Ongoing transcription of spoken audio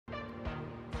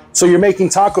So you're making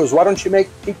tacos, why don't you make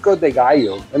Pico De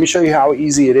Gallo? Let me show you how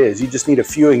easy it is. You just need a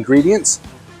few ingredients.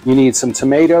 You need some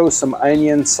tomatoes, some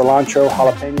onions, cilantro,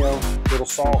 jalapeno, a little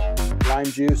salt, lime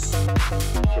juice.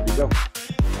 There we go.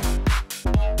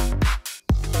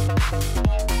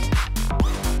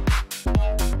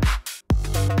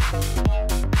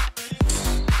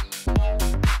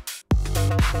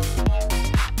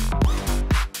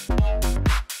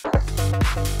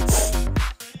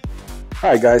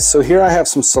 Alright guys, so here I have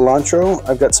some cilantro,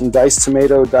 I've got some diced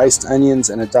tomato, diced onions,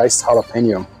 and a diced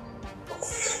jalapeno.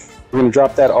 We're going to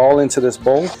drop that all into this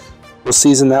bowl. We'll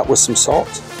season that with some salt.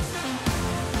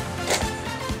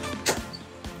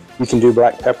 You can do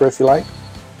black pepper if you like.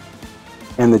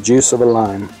 And the juice of a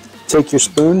lime. Take your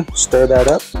spoon, stir that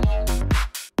up.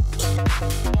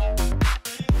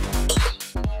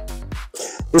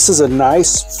 This is a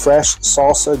nice, fresh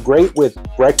salsa, great with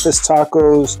breakfast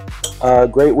tacos,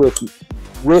 great with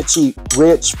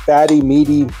rich, fatty,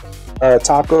 meaty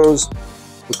tacos,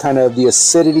 with kind of the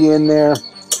acidity in there,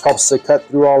 helps to cut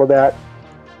through all of that.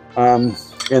 And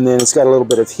then it's got a little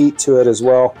bit of heat to it as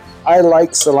well. I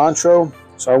like cilantro,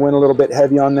 so I went a little bit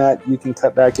heavy on that. You can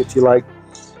cut back if you like,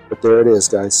 but there it is,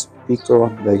 guys. Pico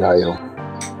De Gallo.